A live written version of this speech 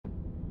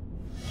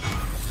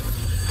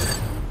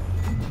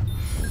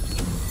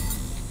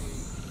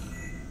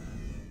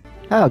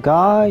Hello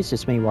guys,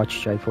 it's me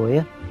Watch Joe for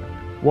you.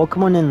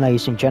 Welcome on in,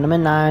 ladies and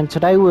gentlemen, and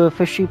today we're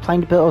officially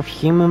playing a bit of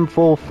Human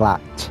Fall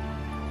Flat.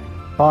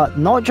 But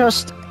not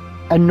just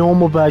a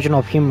normal version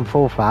of Human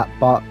Fall Flat,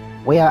 but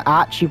we are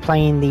actually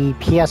playing the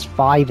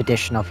PS5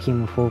 edition of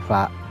Human Fall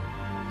Flat.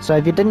 So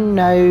if you didn't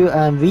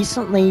know,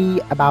 recently,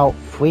 about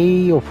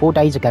 3 or 4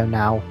 days ago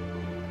now,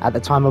 at the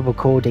time of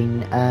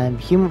recording,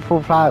 Human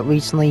Fall Flat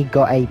recently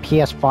got a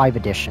PS5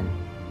 edition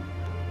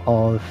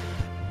of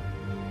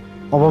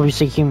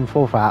obviously Human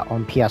Fall Flat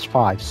on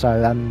PS5.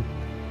 So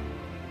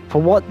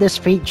for what this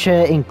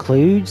feature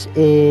includes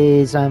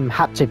is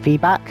haptic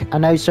feedback,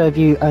 and also if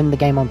you own the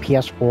game on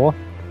PS4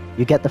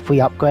 you get the free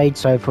upgrade.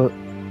 So for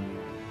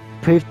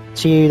proof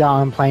to you that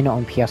I'm playing it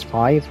on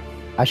PS5,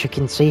 as you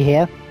can see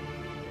here,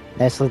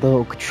 there's the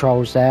little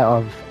controls there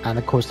and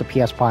of course the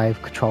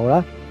PS5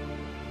 controller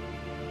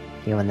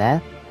here and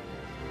there.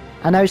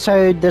 And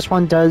also this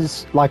one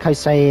does, like I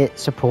say, it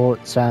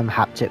supports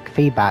haptic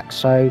feedback.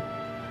 So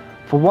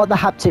for what the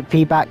haptic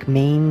feedback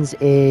means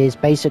is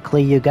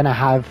basically you're going to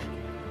have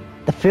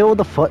the feel of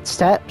the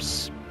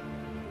footsteps.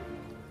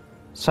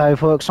 So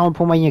for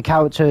example, when your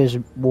character is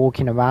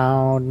walking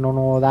around and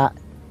all of that,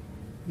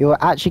 you'll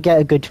actually get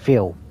a good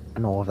feel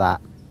and all of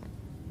that.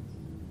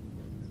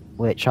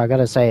 Which I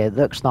gotta say, it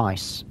looks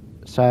nice.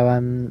 So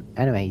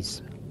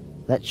anyways,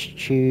 let's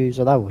choose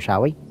a level,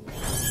 shall we?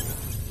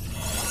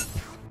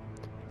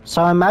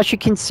 So as you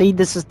can see,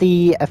 this is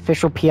the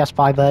official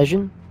PS5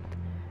 version.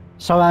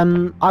 So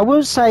I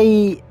will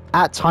say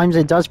at times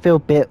it does feel a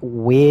bit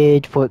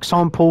weird. For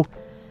example,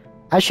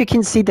 as you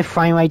can see the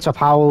frame rate of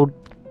how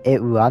it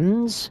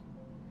runs,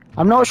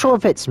 I'm not sure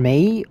if it's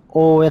me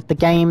or if the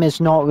game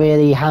is not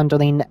really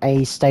handling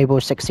a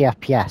stable 60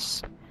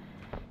 FPS.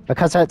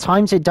 Because at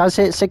times it does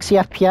hit 60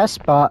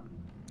 FPS, but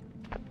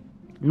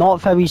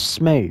not very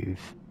smooth.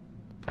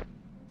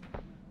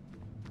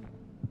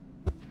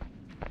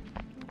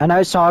 And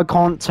also I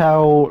can't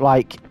tell,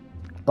 like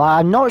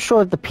I'm not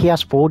sure if the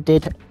PS4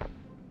 did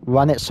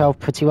run itself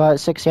pretty well at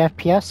 60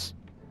 FPS,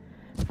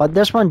 but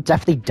this one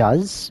definitely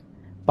does,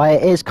 but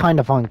it is kind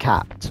of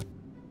uncapped.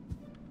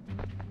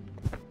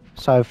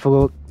 So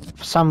for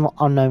some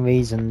unknown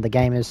reason, the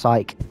game is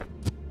like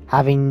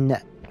having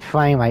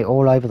frame rate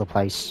all over the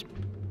place.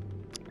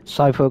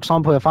 So for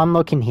example, if I'm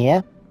looking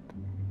here,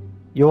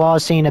 you are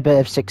seeing a bit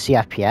of 60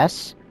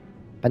 FPS,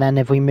 but then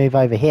if we move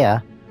over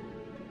here,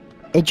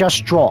 it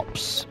just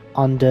drops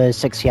under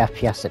 60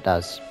 FPS, it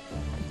does.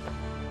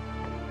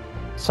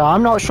 So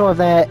I'm not sure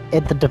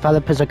if the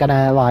developers are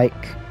gonna like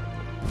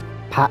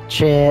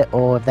patch it,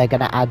 or if they're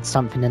gonna add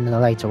something in the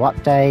later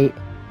update.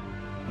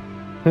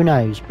 Who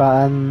knows?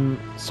 But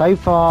so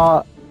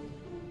far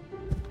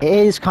it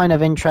is kind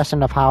of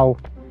interesting of how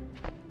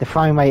the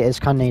frame rate is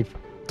kind of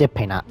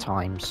dipping at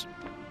times.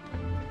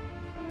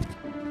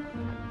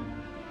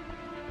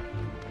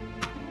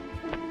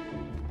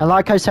 And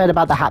like I said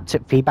about the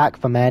haptic feedback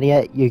from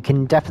earlier, you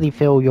can definitely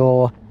feel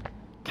your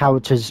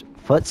character's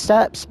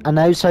footsteps, and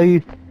also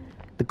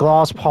the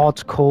glass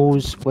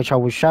particles, which I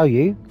will show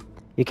you.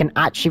 You can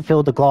actually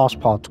feel the glass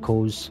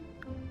particles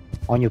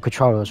on your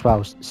controller as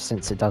well,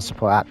 since it does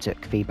support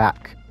haptic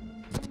feedback.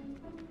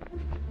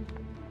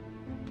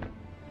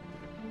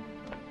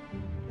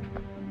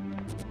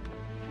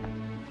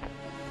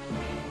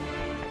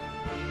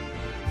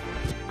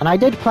 And I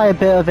did play a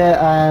bit of it,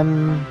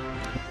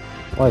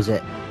 what is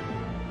it,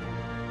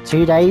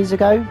 2 days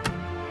ago,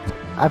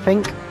 I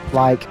think,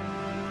 like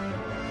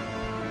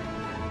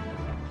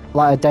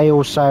a day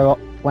or so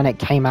when it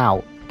came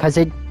out, because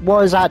it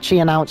was actually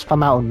announced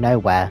from out of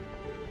nowhere,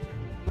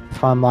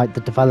 from like the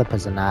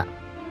developers and that.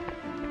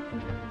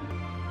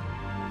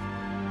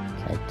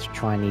 Okay, let's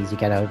try and easy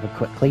get over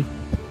quickly.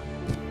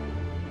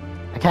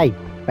 Okay,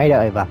 made it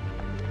over.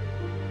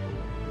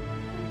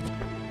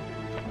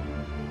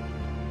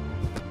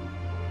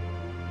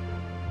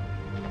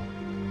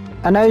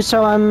 And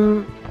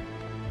also,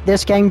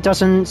 this game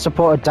doesn't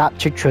support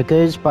adaptive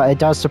triggers, but it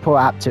does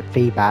support haptic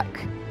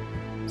feedback.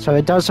 So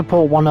it does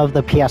support one of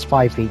the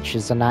PS5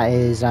 features, and that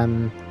is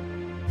the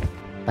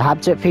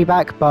haptic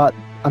feedback. But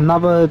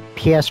another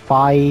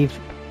PS5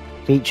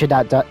 feature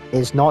that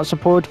is not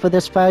supported for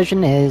this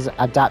version is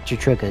adaptive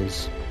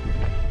triggers.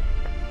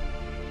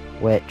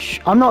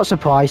 Which I'm not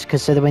surprised,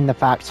 considering the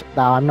fact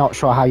that I'm not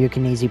sure how you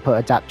can easily put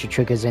adaptive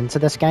triggers into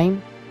this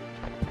game.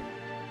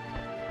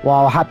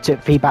 While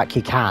haptic feedback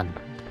you can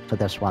for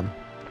this one.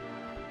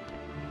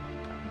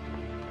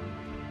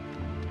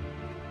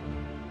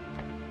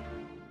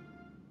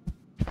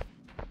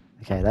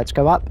 Okay, let's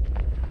go up.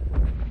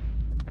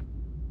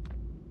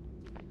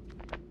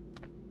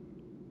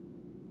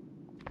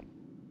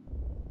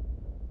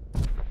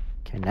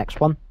 Okay, next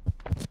one.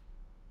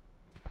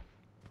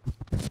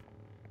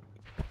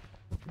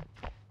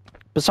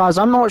 Besides,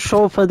 I'm not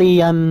sure for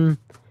the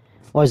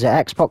what is it,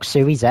 Xbox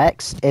Series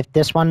X, if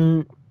this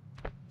one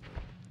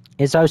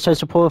is also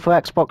supported for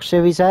Xbox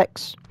Series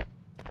X.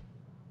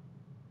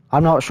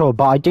 I'm not sure,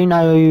 but I do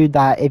know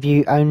that if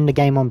you own the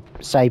game on,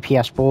 say,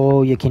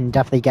 PS4, you can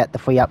definitely get the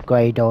free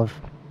upgrade of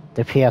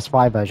the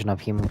PS5 version of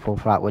Human Fall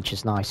Flat, which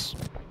is nice.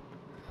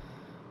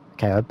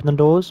 Okay, open the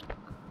doors.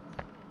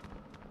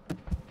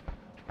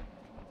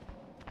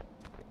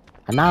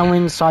 And now we're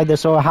inside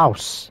this other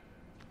house.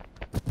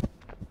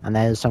 And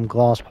there's some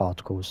glass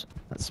particles.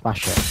 Let's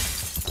smash it.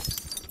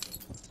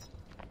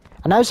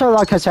 And also,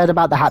 like I said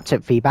about the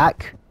haptic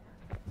feedback,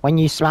 when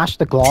you smash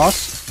the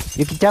glass,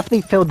 you can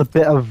definitely feel the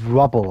bit of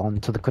rubble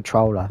onto the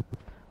controller.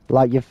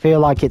 Like, you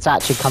feel like it's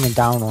actually coming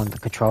down on the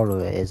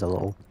controller. It is a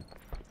little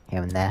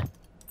here and there.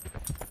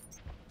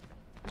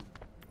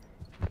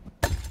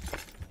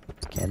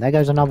 Okay, and there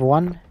goes another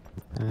one.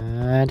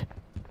 And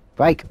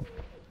break.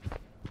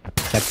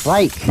 Said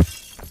break.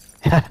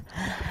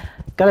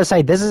 Gotta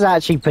say, this is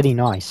actually pretty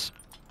nice.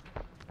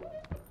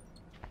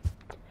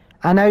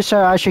 And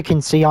also, as you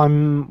can see,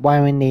 I'm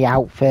wearing the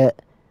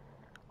outfit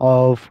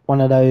of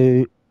one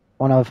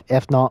of,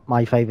 if not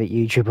my favourite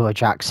YouTuber,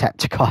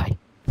 Jacksepticeye.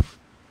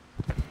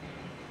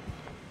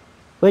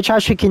 Which,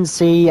 as you can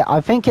see,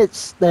 I think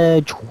it's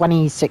the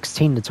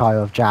 2016 attire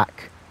of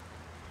Jack.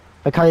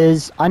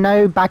 Because I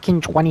know back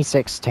in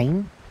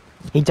 2016,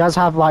 he does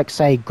have, like,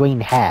 say, green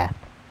hair.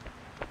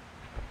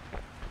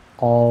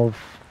 Of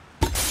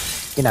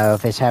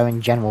his hair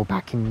in general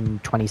back in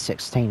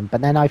 2016.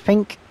 But then I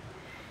think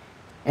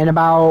in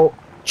about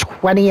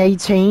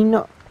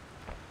 2018,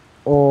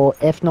 or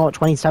if not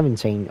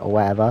 2017 or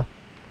whatever,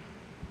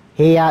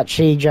 he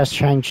actually just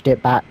changed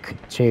it back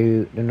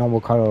to the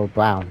normal color of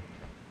brown.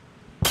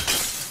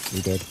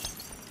 He did.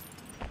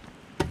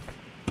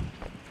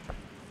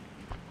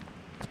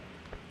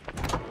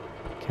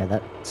 Okay,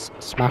 let's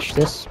smash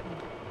this.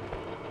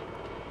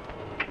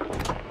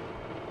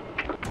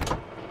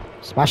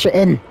 Smash it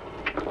in!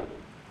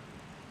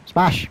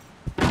 Smash!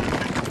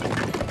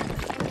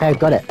 Okay,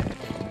 got it.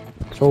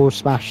 It's all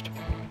smashed.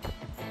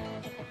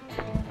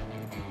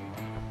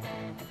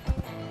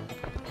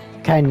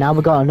 Okay, now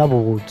we've got another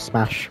wall to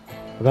smash.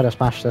 We've got to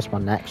smash this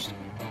one next.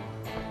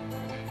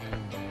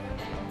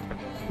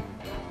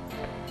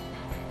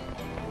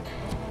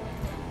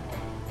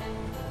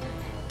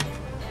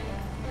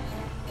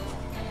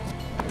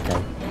 Okay.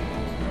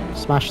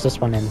 Smash this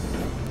one in.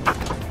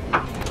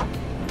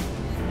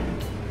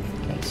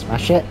 Okay,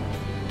 smash it.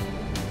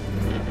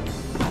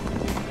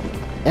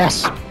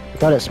 Yes!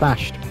 Got it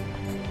smashed.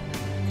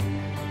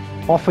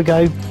 Off we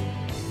go.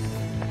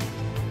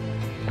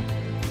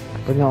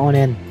 Bring it on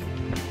in.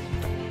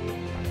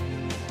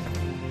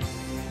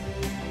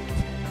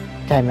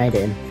 Okay, made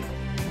it in.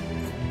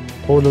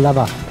 Pull the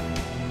lever.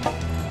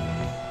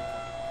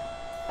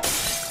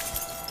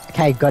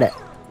 Okay, got it.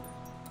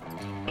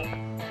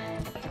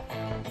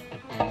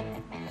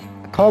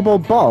 A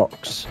cardboard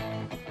box?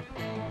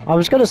 I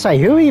was gonna say,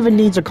 who even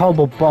needs a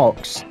cardboard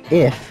box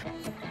if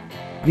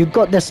you've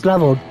got this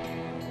little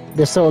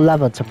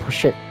lever to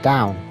push it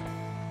down.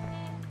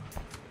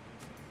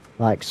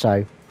 Like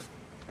so.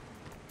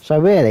 So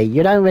really,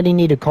 you don't really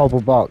need a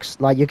cardboard box.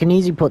 Like, you can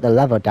easily put the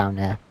lever down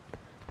there.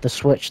 The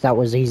switch that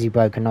was easily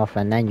broken off,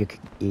 and then you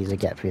could easily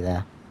get through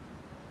there.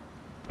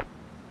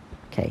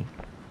 Okay.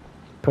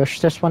 Push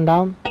this one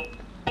down.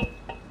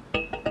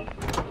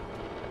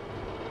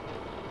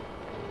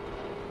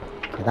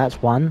 Okay,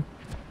 that's one.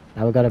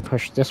 Now we've got to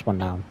push this one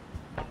down.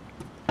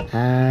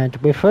 And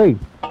we're through.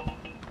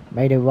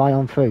 Made it right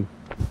on through.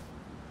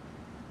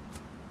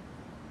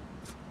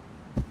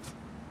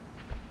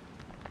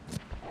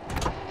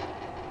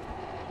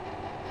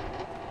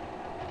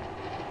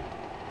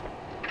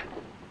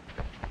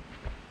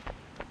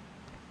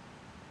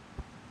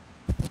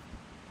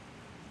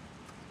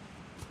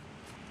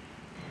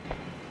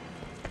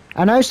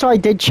 And also I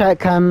did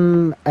check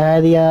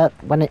earlier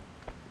when it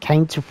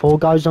came to Fall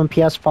Guys on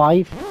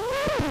PS5.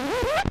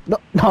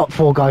 Not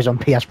Fall Guys on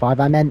PS5,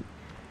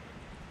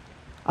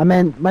 I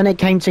meant when it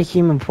came to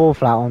Human Fall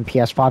Flat on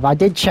PS5, I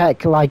did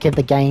check like if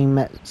the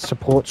game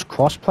supports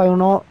crossplay or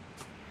not.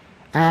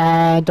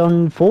 And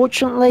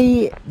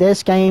unfortunately,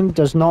 this game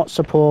does not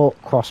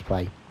support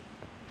crossplay.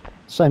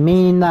 So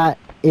meaning that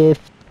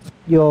if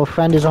your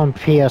friend is on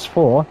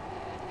PS4,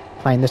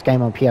 playing this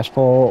game on PS4,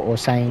 or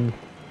saying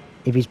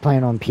if he's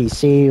playing on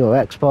PC or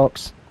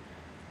Xbox,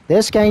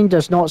 this game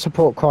does not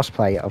support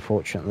crossplay,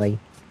 unfortunately.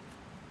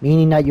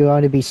 Meaning that you'll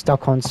only be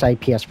stuck on, say,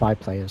 PS5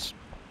 players.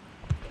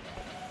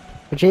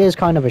 Which is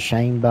kind of a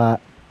shame,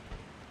 but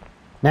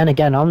then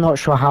again, I'm not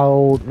sure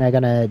how they're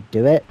gonna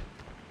do it.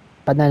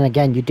 But then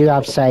again, you do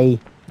have, say,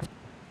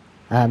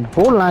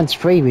 Borderlands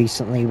 3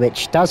 recently,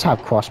 which does have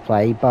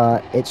crossplay,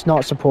 but it's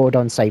not supported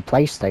on, say,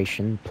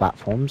 PlayStation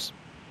platforms.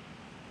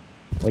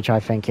 Which I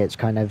think it's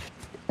kind of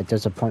a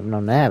disappointment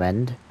on their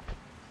end.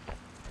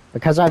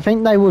 Because I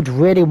think they would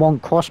really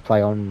want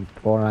crossplay on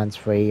Borderlands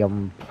 3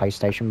 on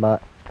PlayStation,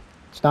 but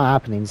it's not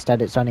happening.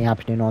 Instead, it's only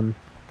happening on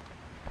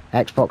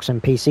Xbox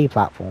and PC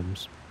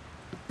platforms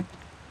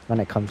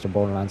when it comes to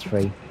Borderlands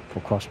 3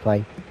 for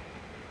crossplay.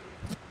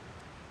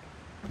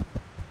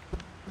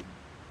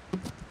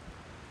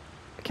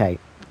 Okay,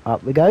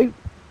 up we go.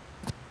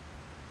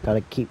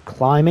 Gotta keep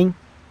climbing.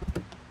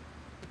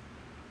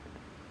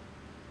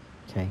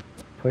 Okay,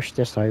 push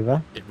this over.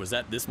 It was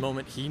at this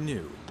moment he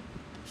knew.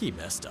 He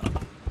messed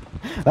up.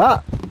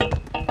 Ah!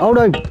 Oh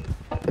no!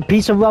 A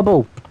piece of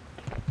rubble!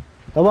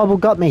 The wobble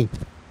got me.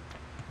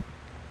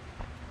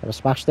 Gotta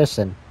smash this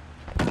in.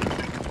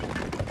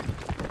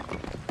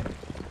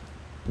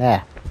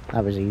 There.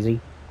 That was easy.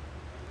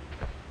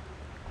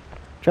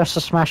 Just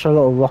to smash a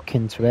little rock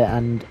into it,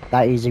 and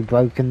that easy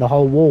broken the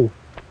whole wall.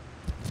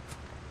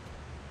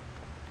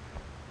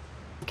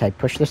 Okay,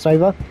 push this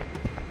over.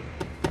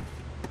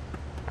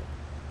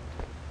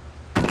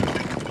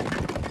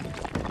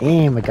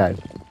 In we go.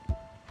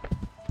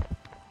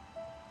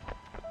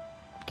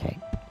 Okay,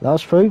 that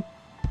was through.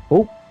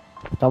 Oh,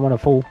 don't want to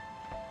fall.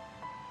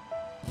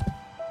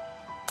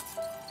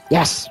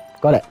 Yes,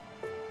 got it.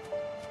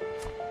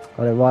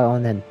 Got it right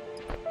on in.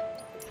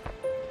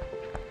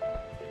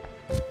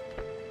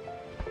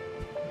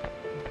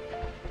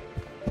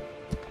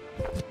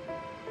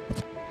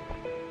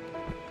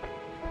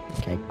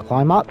 Okay,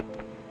 climb up.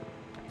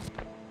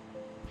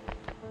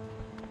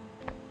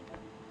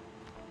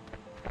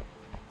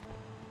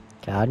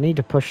 Okay, I need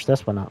to push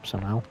this one up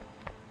somehow.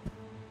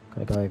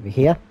 Gotta go over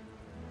here.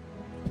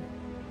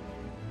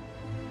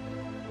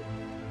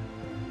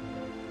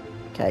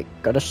 Okay,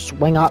 gotta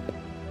swing up.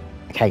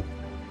 Okay,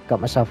 got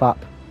myself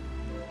up.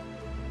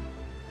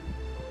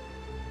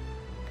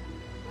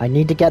 I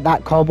need to get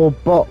that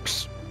cardboard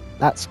box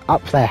that's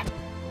up there.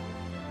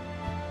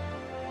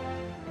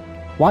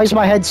 Why is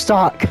my head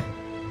stuck?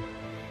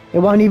 It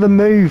won't even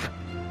move.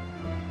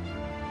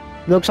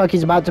 Looks like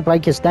he's about to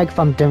break his neck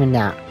from doing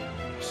that.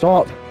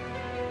 Stop.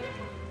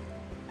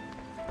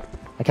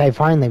 Okay,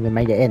 finally we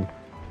made it in.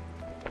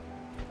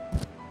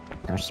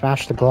 Now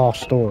smash the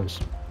glass doors.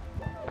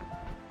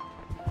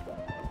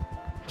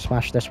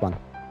 Smash this one.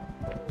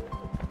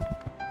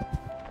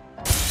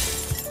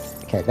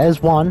 Okay,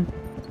 there's one.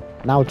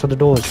 Now to the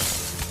doors.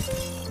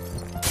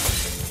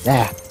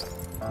 There.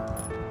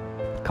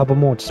 Couple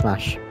more to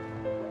smash.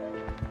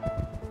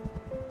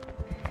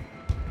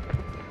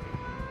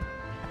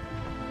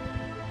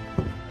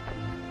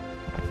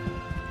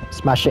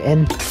 Smash it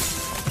in.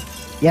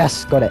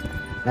 Yes, got it.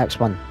 Next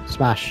one.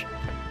 Smash.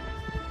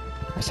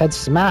 I said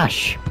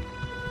smash.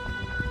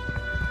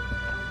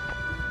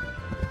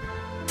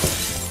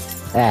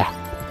 There.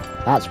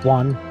 That's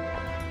one.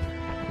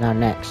 Now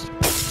next.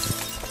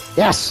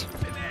 Yes!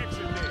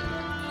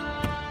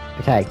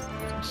 Okay.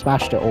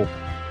 Smashed it all.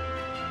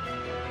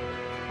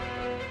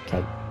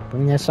 Okay.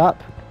 Bring this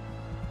up.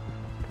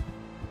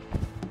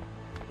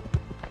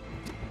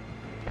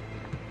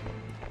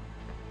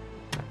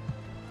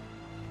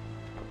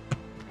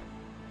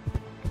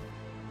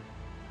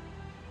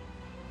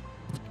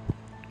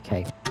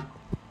 Okay.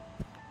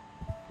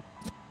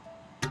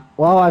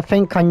 Well, I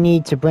think I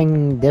need to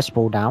bring this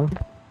ball down,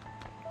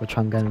 which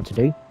I'm going to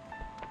do.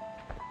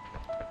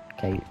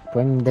 Okay,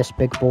 bring this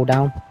big ball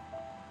down.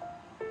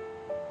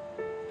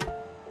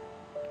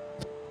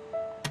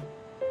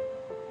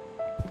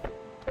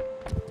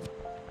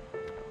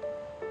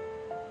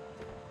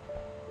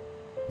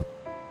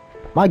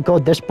 My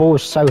god, this ball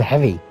is so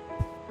heavy.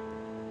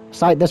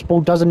 It's like this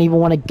ball doesn't even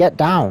want to get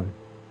down.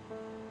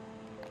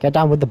 Get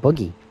down with the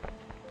boogie.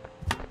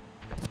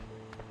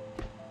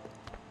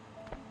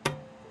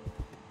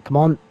 Come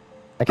on.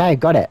 Okay,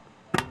 got it.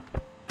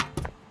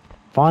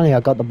 Finally, I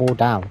got the ball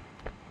down.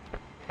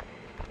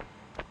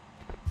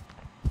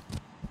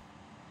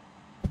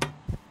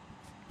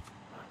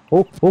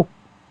 Oh, oh.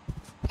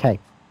 Okay.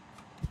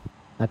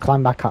 Now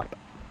climb back up.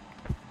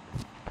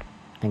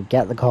 And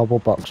get the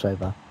cardboard box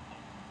over.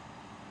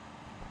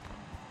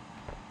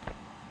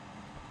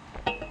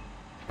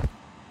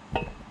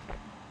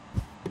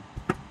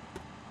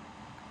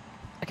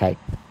 Okay,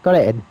 got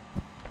it in.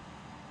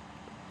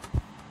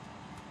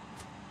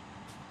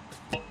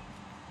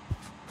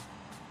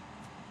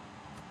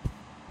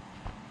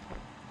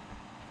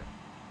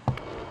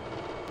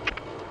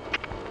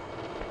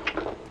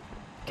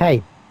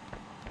 Okay.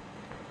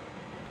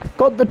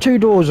 Got the two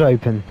doors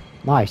open.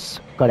 Nice.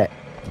 Got it.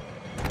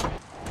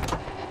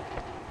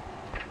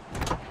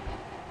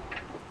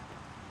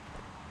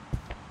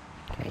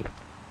 Okay.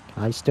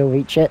 Can I still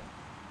reach it?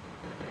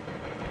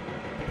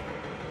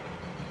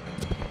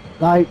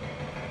 No.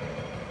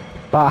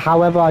 But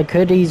however, I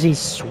could easily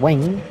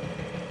swing.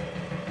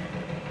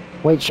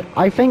 Which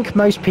I think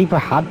most people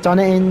have done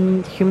it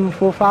in Human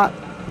Fall Flat.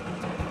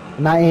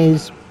 And that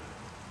is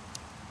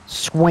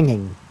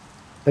swinging.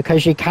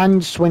 Because you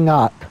can swing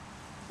up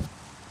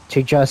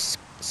to just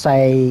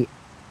say,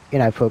 you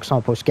know, for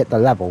example, skip the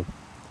level.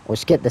 Or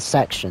skip the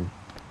section.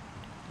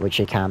 Which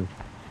you can.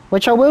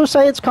 Which I will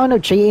say it's kind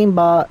of cheating,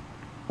 but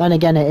then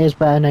again it is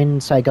better than,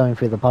 say, going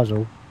through the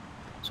puzzle.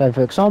 So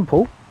for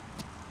example,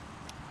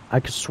 I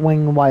could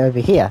swing right over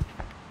here.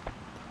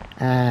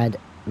 And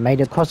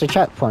made it across the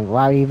checkpoint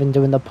without even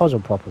doing the puzzle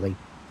properly.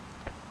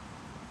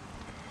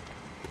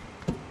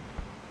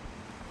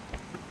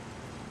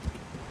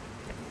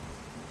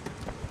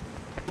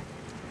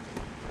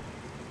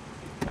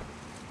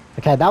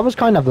 Okay, that was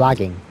kind of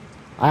lagging.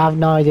 I have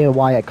no idea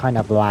why it kind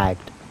of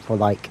lagged for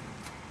like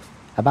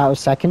about a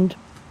second.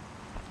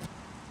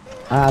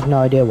 I have no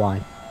idea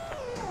why.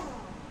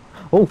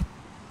 Oh,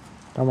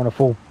 don't want to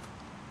fall.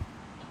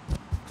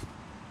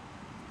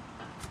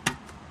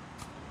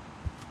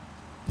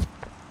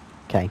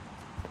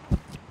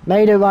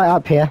 Made it right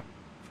up here.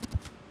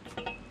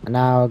 And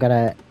now I'm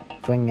gonna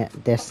bring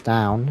this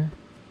down.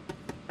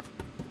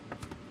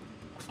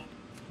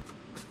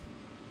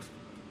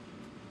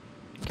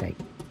 Okay,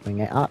 bring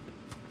it up.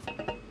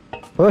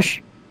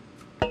 Push!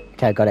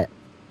 Okay, got it.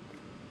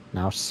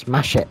 Now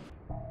smash it.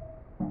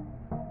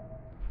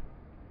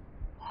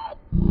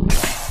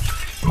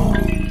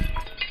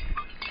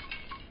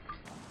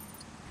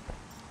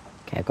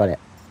 Okay, I got it.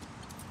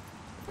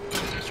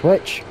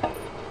 Switch.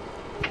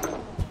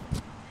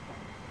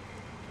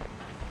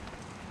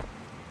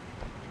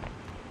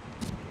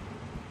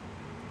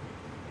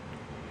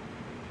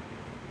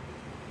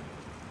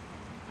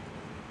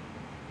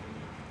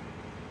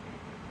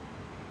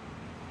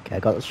 Okay, I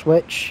got the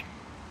switch.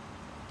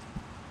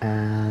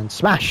 And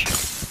smash!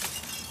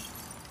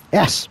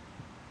 Yes!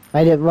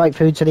 Made it right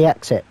through to the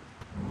exit.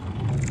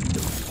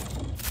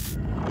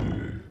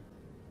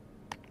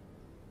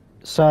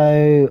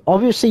 So,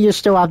 obviously you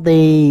still have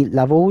the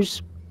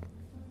levels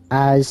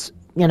as,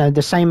 you know,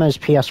 the same as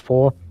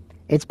PS4.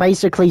 It's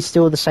basically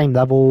still the same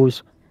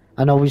levels,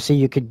 and obviously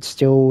you could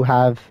still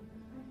have,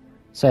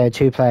 say, a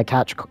 2-player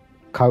catch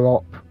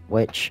co-op,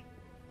 which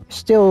is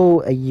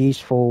still a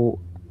useful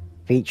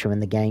feature in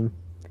the game.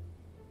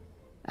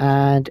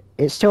 And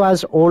it still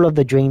has all of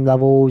the dream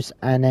levels,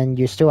 and then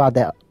you still have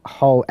the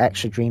whole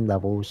extra dream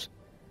levels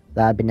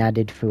that have been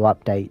added through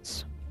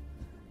updates.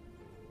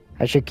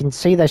 As you can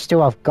see, they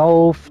still have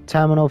Golf,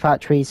 Terminal,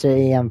 Factory,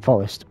 City, and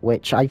Forest,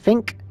 which I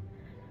think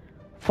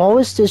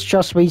Forest is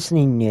just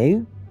recently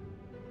new,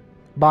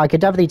 but I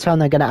could definitely tell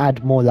they're going to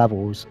add more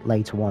levels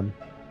later on.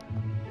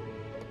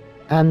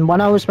 And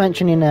when I was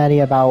mentioning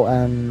earlier about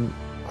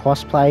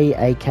crossplay,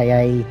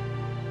 aka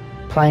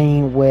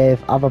playing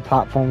with other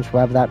platforms,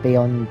 whether that be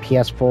on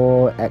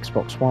PS4,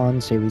 Xbox One,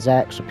 Series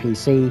X, or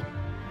PC,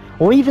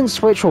 or even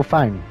Switch or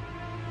phone.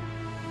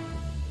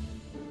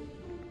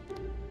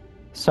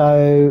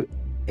 So,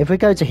 if we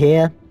go to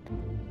here,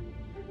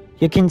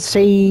 you can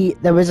see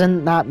there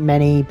isn't that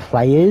many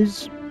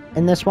players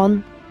in this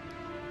one.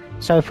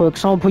 So, for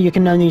example, you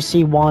can only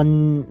see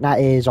one that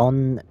is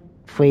on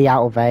 3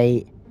 out of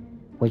 8,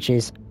 which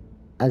is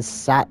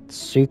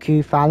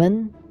Asatsuku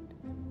Fallon,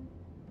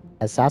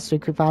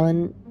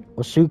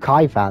 or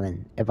Sukai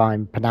Fallon, if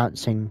I'm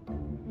pronouncing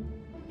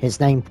his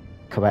name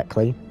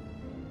correctly.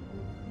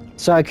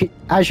 So,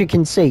 as you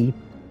can see,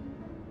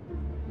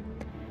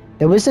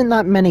 there isn't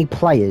that many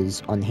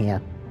players on here,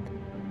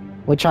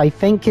 which I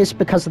think is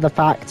because of the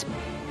fact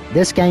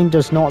this game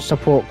does not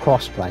support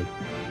crossplay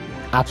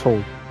at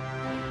all.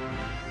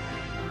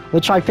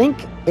 Which I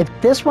think, if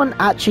this one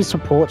actually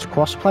supports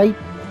crossplay,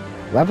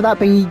 whether that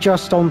be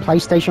just on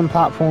PlayStation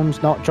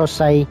platforms, not just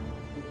say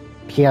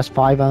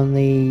PS5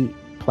 only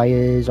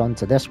players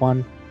onto this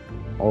one,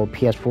 or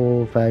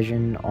PS4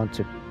 version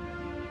onto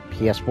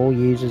PS4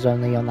 users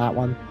only on that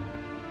one.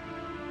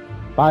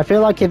 But I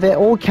feel like if it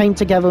all came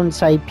together and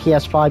say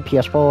PS5,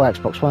 PS4,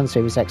 Xbox One,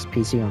 Series X,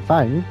 PC and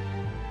phone,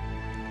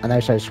 and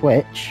also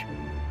Switch,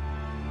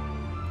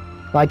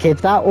 like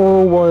if that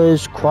all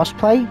was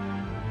crossplay,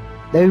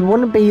 there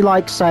wouldn't be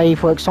like, say,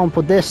 for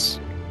example, this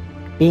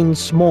being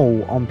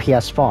small on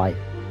PS5,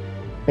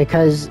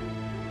 because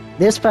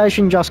this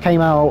version just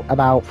came out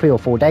about 3 or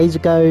 4 days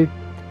ago,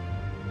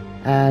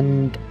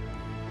 and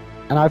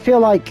I feel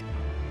like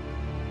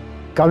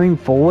going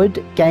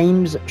forward,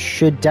 games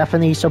should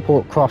definitely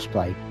support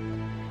crossplay.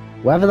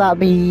 Whether that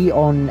be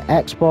on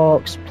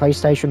Xbox,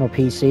 PlayStation or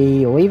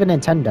PC, or even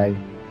Nintendo,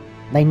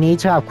 they need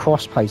to have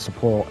crossplay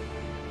support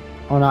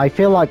on, I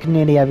feel like,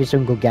 nearly every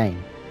single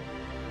game.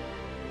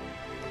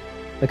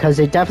 Because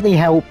it definitely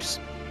helps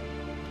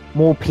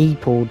more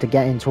people to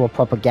get into a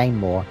proper game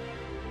more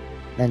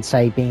than,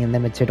 say, being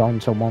limited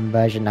onto one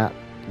version that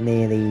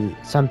nearly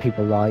some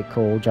people like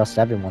or just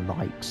everyone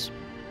likes.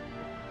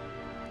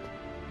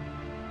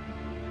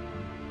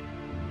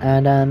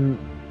 And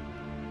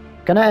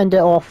gonna end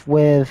it off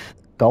with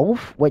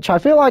Golf, which I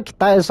feel like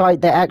that is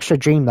like the extra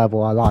dream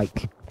level I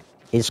like,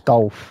 is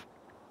Golf.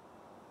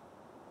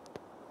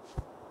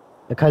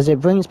 Because it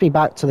brings me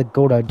back to the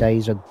good old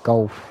days of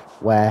Golf,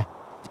 where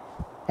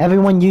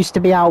everyone used to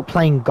be out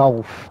playing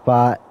golf,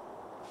 but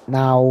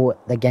now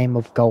the game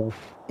of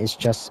golf is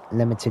just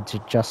limited to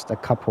just a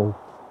couple.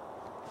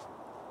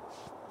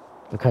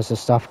 Because of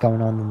stuff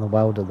going on in the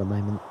world at the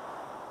moment.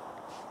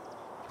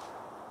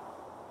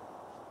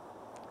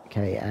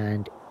 Okay,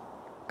 and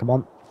come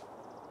on,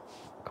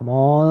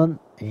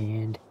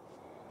 and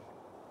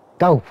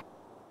go.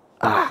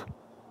 Ah,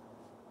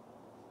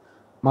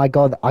 my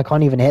god, I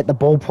can't even hit the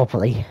ball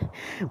properly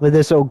with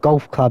this little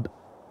golf club.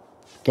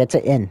 Get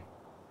it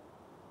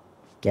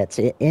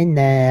in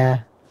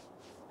there.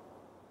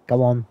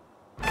 Go on.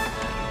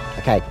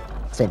 Okay,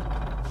 it's in.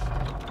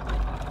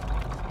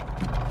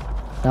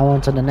 Now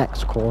on to the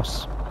next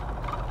course.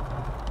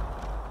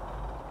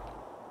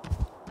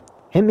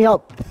 Hit me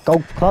up,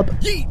 golf club.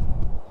 Yeet!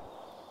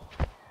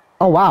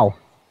 Oh wow.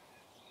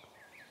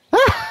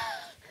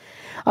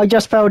 I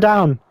just fell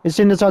down as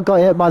soon as I got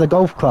hit by the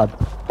golf club.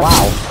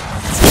 Wow.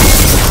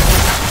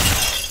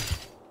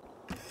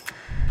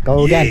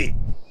 Go again.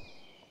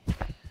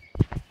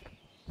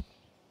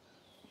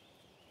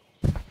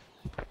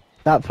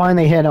 That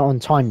finally hit it on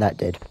time, that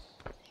did.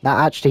 That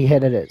actually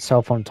hit it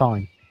itself on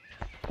time.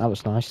 That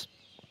was nice.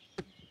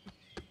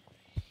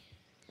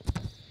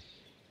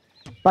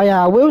 But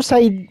yeah, I will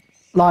say,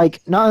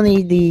 like, not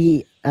only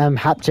the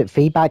haptic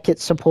feedback it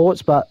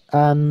supports, but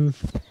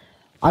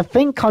I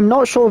think, I'm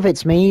not sure if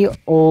it's me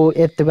or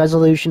if the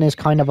resolution is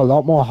kind of a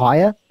lot more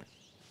higher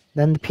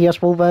than the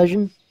PS4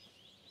 version,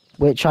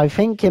 which I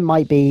think it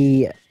might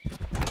be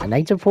a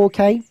native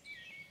 4K.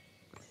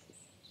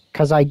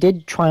 Because I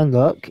did try and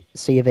look,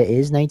 see if it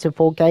is native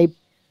 4K,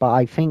 but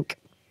I think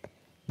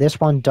this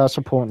one does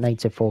support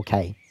native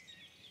 4K.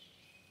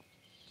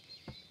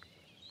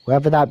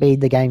 Whether that be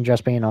the game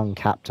just being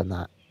uncapped and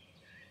that.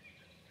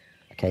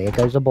 Okay, here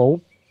goes the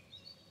ball.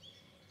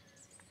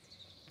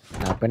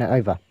 Now bring it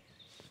over.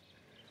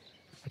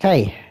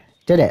 Okay,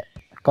 did it.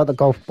 Got the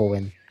golf ball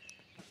in.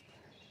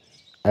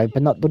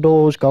 Open up the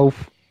doors,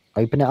 golf.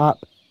 Open it up.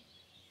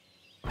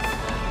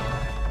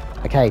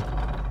 Okay,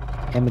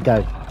 in we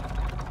go.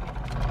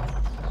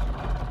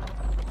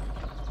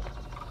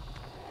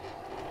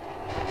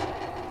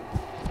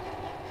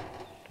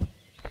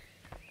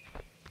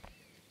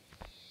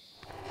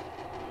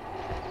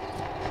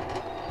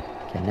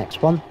 Okay,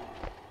 next one.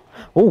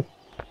 Oh,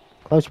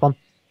 close one.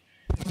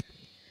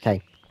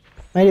 Okay,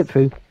 made it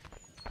through.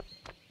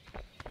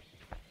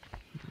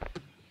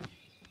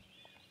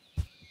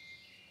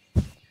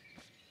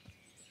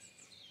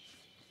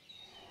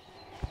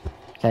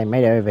 Okay,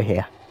 made it over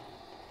here.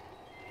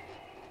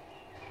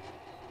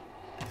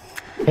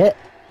 Hit.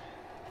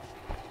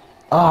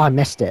 Oh, I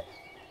missed it.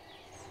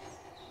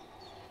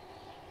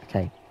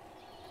 Okay.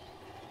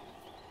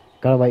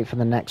 Gotta wait for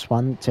the next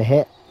one to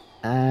hit.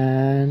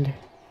 And...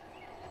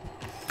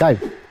 go.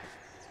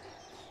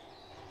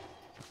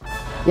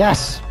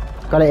 Yes!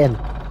 Got it in.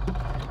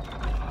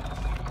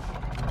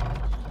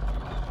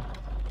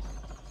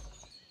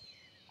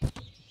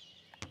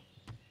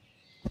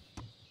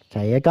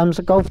 Okay, here comes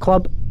the golf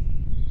club.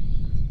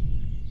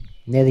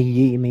 Nearly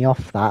yeeted me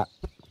off that.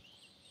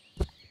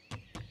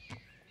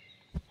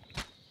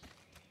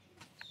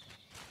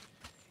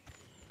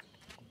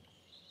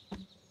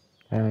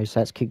 Anyways,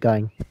 let's keep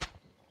going.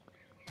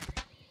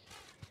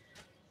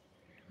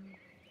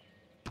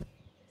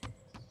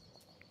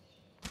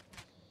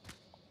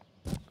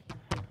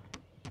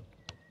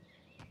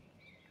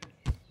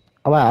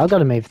 Oh wow, I've got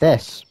to move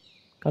this.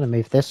 Got to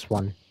move this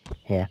one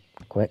here,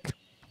 quick.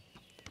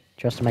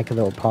 Just to make a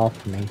little path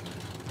for me.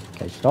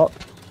 Okay, stop.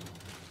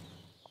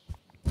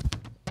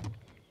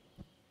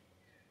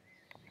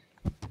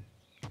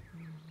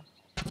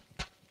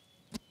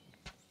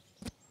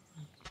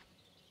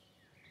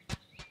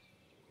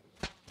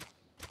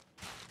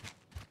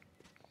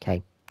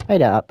 Okay,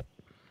 made it up.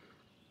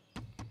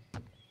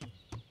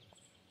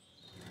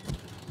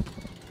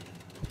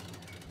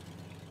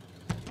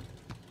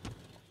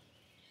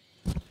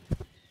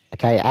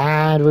 Okay,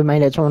 and we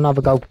made it to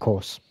another golf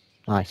course.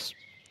 Nice.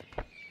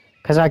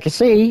 Because I can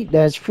see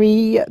there's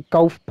 3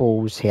 golf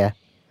balls here.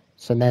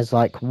 So there's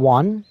like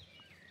 1,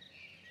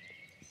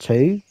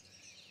 2,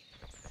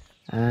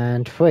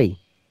 and 3.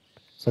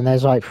 So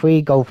there's like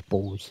 3 golf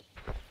balls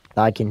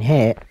that I can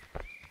hit.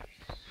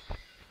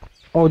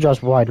 Or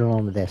just ride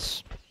along with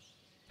this.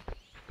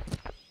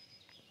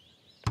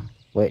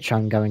 Which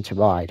I'm going to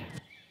ride.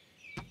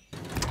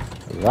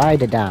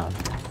 Ride it down.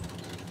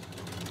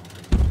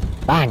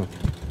 Bang!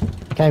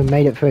 Okay, we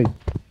made it through.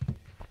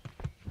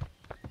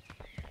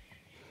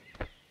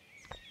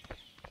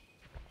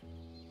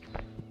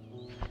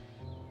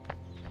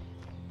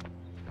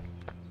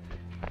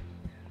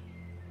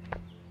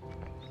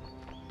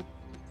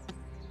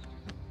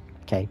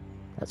 Okay,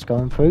 let's go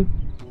on through.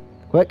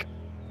 Quick.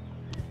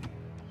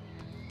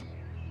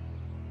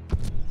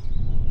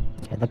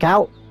 Okay, look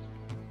out.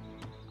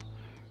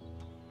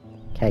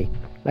 Okay,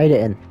 made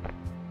it in.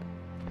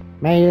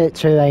 Made it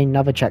to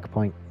another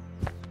checkpoint.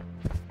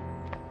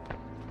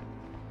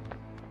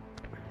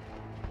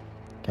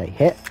 Okay,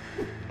 hit.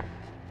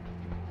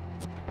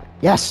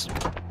 Yes!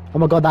 Oh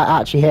my god, that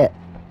actually hit.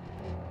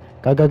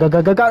 Go, go, go,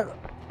 go, go, go!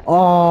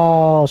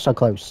 Oh, so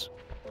close.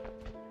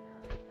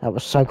 That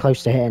was so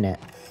close to hitting it.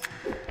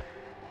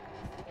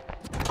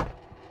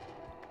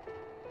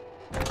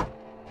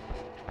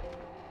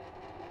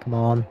 Come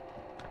on.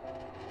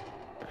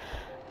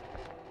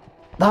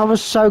 That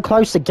was so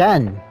close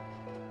again.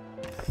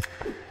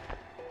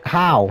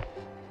 How?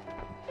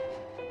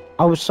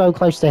 I was so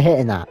close to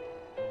hitting that.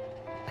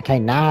 Okay,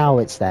 now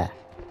it's there.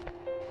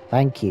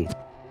 Thank you.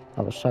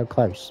 That was so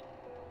close.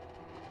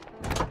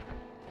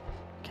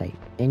 Okay,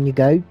 in you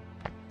go.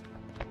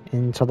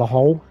 Into the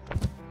hole.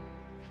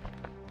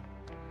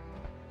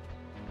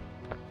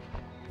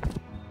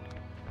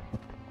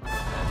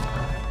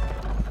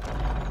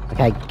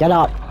 Okay, get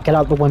up. Get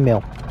up the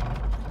windmill.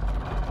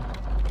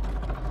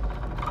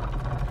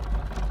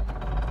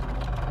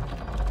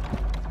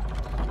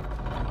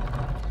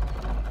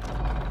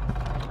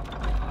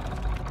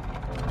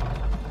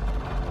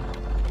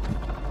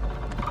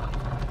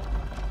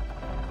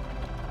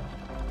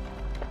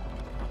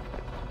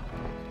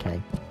 Okay.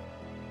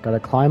 Gotta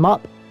climb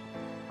up.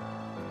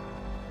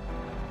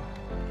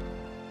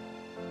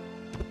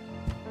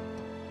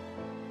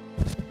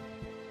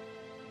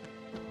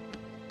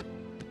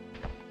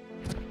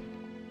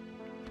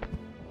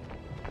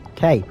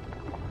 Okay.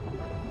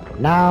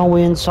 Now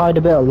we're inside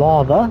a bit of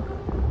lava.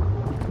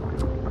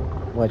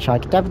 Which I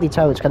can definitely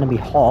tell it's going to be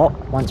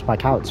hot once my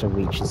character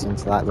reaches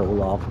into that little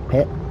lava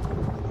pit.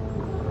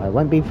 But it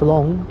won't be for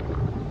long.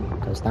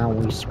 Because now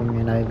we're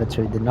swinging over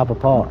to the another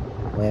part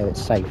where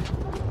it's safe.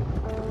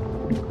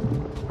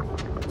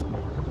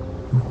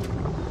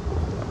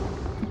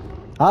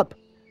 Up.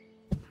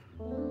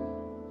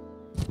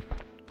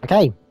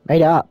 Okay,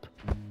 made it up.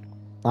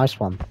 Nice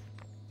one.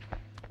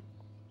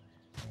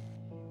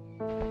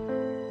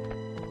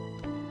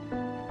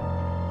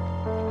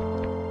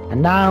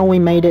 And now we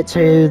made it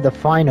to the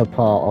final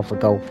part of the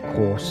golf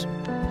course.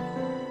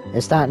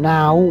 It's that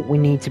now we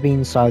need to be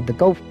inside the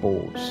golf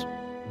balls.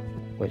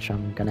 Which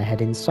I'm gonna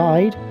head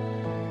inside.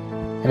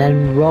 And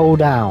then roll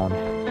down.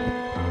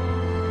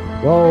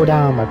 Roll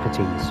down, my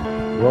pretties.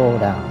 Roll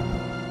down.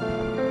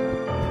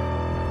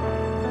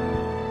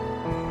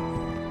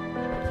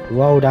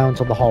 Roll down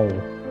to the hole.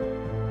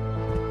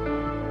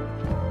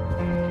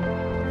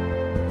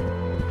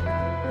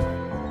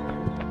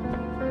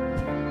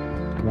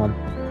 Come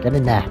on, get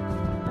in there.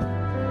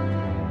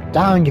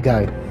 Down you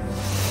go.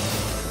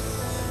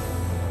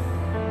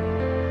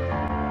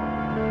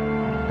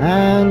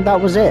 And that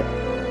was it.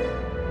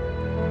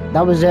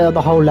 That was it,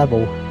 the whole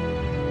level.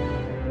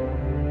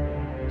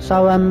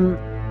 So,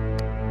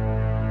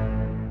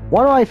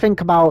 what do I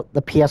think about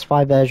the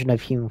PS5 version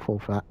of Human Fall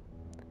Flat?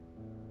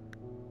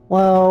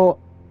 Well,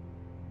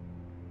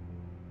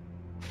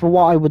 for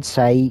what I would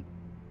say,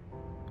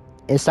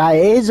 is that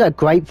it is a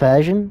great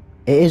version.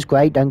 It is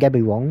great, don't get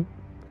me wrong.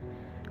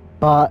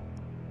 But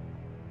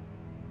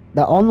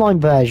the online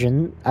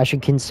version, as you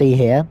can see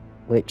here,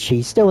 which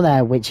he's still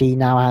there, which he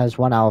now has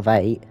 1 out of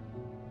 8.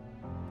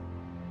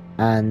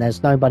 And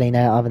there's nobody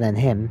there other than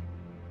him.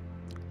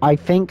 I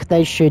think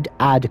they should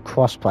add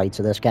crossplay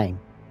to this game.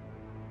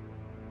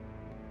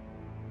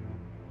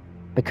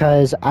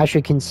 Because, as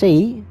you can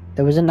see,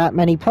 there wasn't that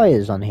many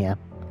players on here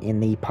in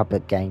the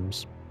public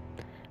games.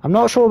 I'm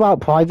not sure about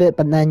private,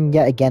 but then,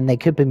 yet again, they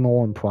could be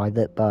more in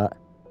private, but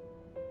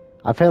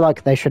I feel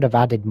like they should have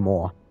added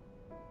more.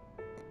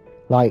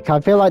 Like, I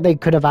feel like they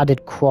could have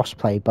added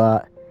crossplay,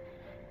 but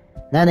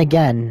then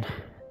again,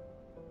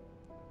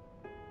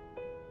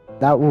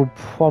 that will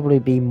probably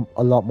be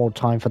a lot more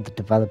time for the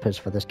developers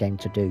for this game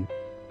to do.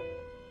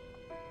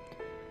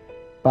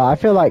 But I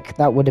feel like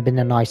that would have been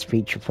a nice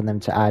feature for them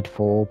to add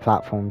for all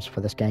platforms for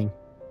this game.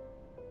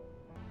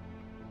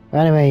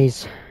 But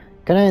anyways,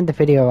 gonna end the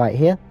video right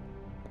here.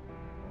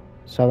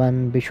 So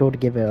be sure to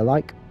give it a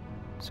like,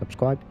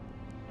 subscribe.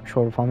 Be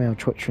sure to follow me on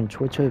Twitch and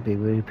Twitter, it'd be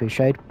really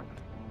appreciated.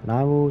 And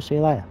I will see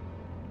you later.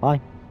 Bye.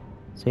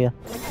 See ya.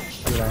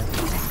 See you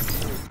later.